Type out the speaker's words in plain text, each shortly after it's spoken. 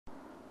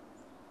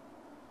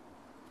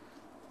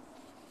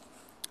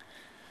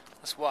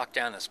Let's walk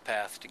down this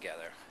path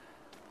together.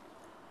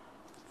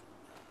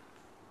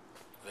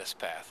 This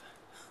path.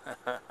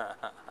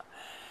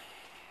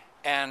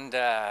 And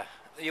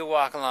you'll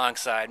walk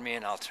alongside me,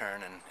 and I'll turn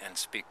and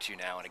speak to you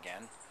now and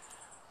again.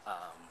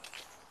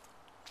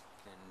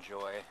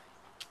 Enjoy.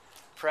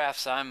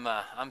 Perhaps I'm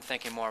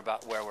thinking more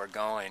about where we're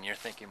going, and you're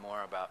thinking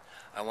more about,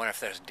 I wonder if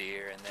there's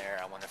deer in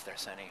there, I wonder if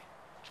there's any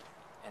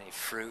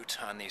fruit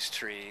on these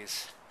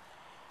trees.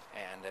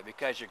 And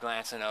because you're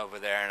glancing over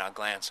there and I'll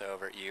glance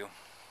over at you,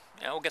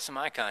 we'll get some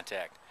eye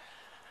contact.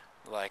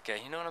 Like,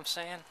 you know what I'm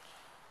saying?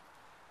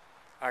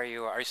 Are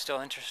you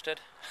still interested?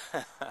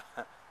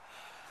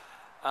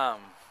 Well,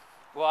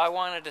 I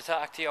wanted to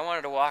talk to you. I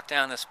wanted to walk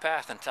down this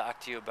path and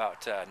talk to you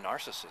about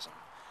narcissism.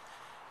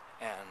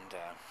 And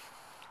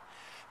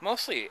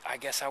mostly, I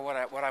guess what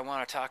I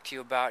want to talk to you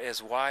about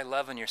is why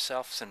loving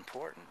yourself is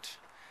important.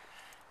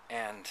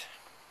 And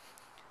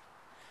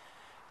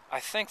I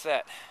think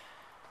that,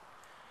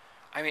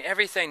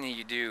 everything that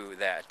you do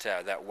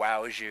that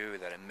wows you,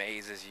 that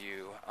amazes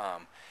you,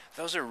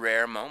 those are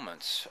rare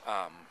moments.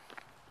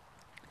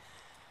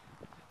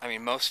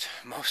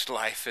 Most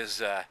life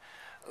is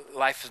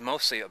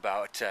mostly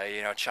about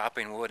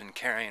chopping wood and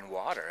carrying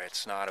water.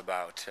 It's not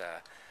about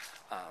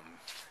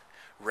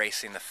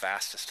racing the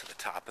fastest to the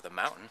top of the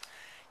mountain.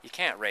 You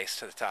can't race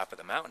to the top of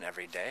the mountain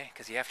every day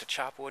because you have to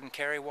chop wood and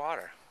carry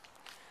water.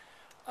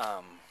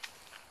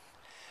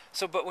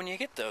 But when you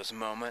get those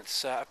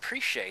moments,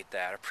 appreciate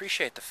that.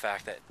 Appreciate the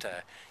fact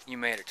that you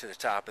made it to the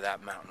top of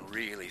that mountain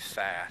really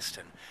fast.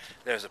 And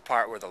there's a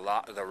part where the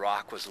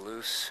rock was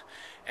loose,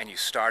 and you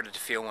started to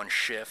feel one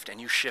shift, and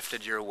you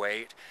shifted your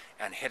weight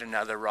and hit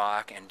another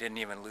rock and didn't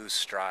even lose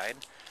stride.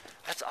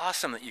 That's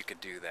awesome that you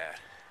could do that.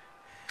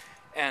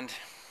 And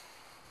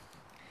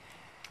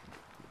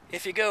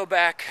if you go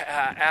back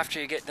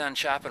after you get done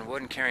chopping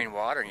wood and carrying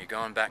water, and you're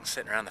going back and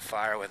sitting around the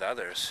fire with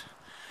others,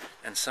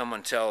 and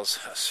someone tells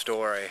a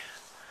story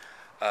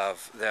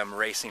of them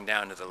racing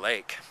down to the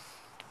lake,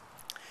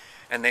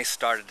 and they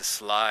started to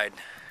slide,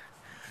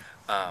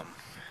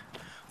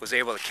 was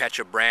able to catch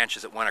a branch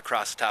as it went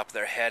across the top of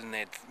their head, and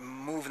they'd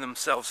move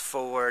themselves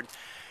forward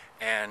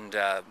and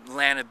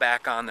landed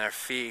back on their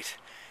feet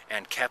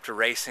and kept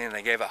racing, and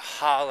they gave a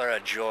holler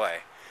of joy.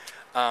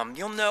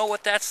 You'll know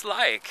what that's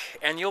like,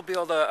 and you'll be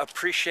able to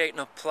appreciate and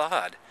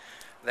applaud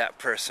that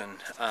person.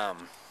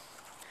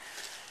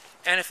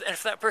 And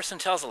if that person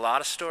tells a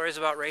lot of stories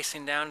about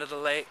racing down to the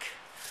lake,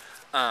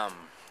 I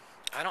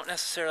don't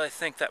necessarily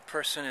think that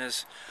person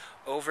is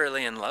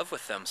overly in love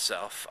with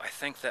themselves. I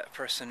think that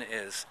person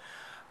is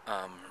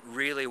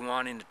really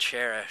wanting to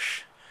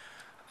cherish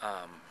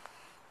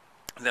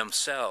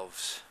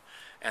themselves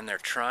and their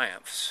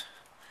triumphs.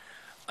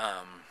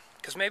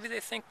 Because maybe they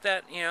think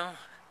that,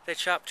 they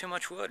chop too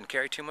much wood and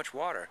carry too much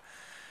water.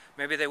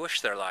 Maybe they wish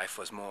their life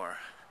was more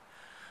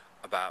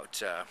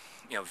about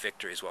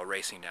victories while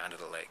racing down to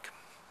the lake.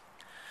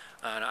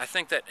 And I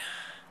think that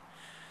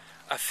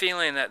a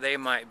feeling that they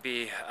might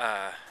be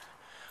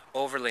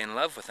overly in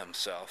love with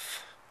themselves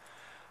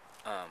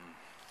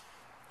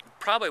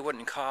probably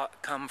wouldn't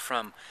come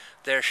from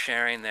their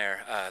sharing their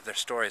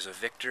stories of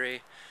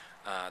victory,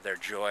 their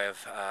joy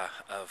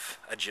of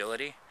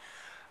agility.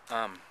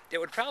 It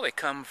would probably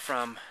come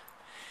from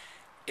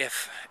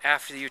if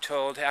after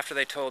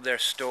they told their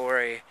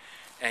story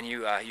and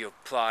you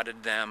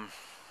applauded them,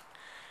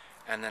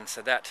 and then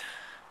said that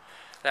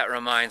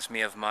reminds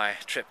me of my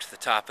trip to the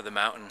top of the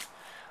mountain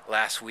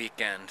last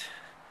weekend,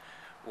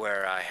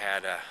 where I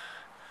had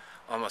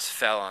almost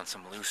fell on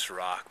some loose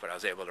rock, but I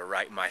was able to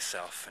right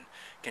myself and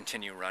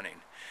continue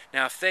running.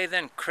 Now, if they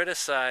then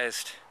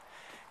criticized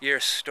your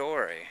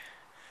story,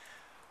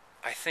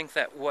 I think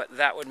that what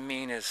that would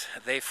mean is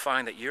they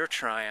find that your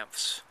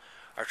triumphs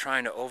are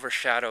trying to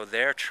overshadow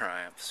their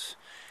triumphs,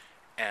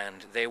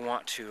 and they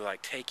want to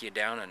take you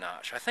down a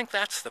notch. I think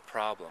that's the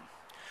problem.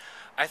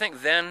 I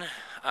think then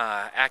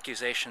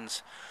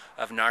accusations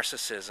of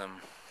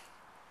narcissism,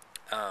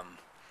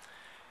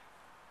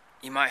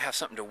 you might have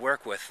something to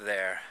work with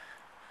there,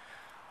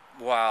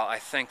 while I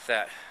think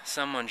that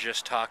someone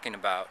just talking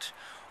about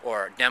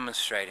or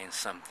demonstrating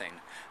something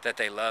that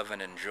they love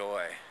and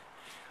enjoy,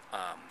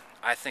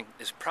 I think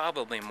is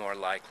probably more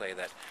likely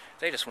that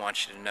they just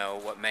want you to know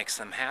what makes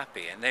them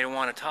happy, and they don't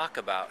want to talk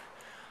about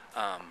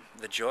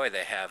the joy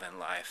they have in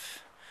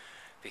life,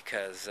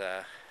 because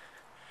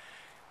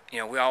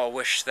we all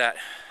wish that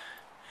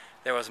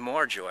there was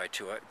more joy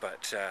to it,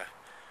 but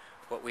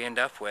what we end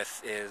up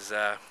with is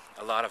a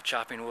lot of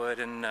chopping wood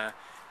and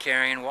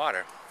carrying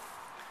water.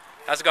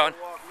 How's it going?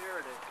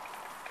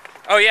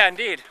 Oh yeah,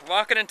 indeed.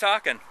 Walking and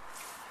talking.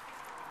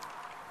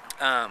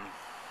 Yeah.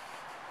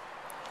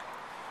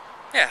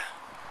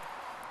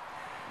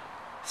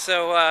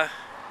 So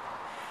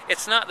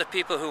it's not the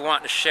people who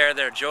want to share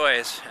their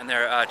joys and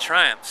their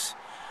triumphs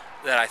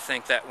that I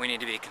think that we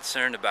need to be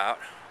concerned about.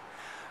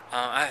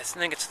 I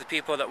think it's the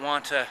people that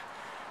want to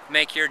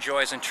make your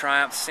joys and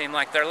triumphs seem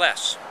like they're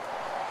less.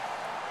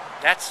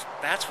 That's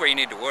where you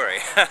need to worry.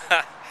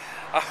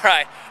 All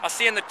right, I'll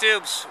see you in the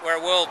tubes where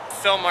we'll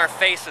film our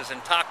faces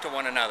and talk to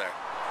one another.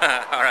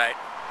 All right.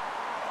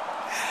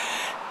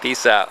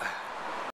 Peace out.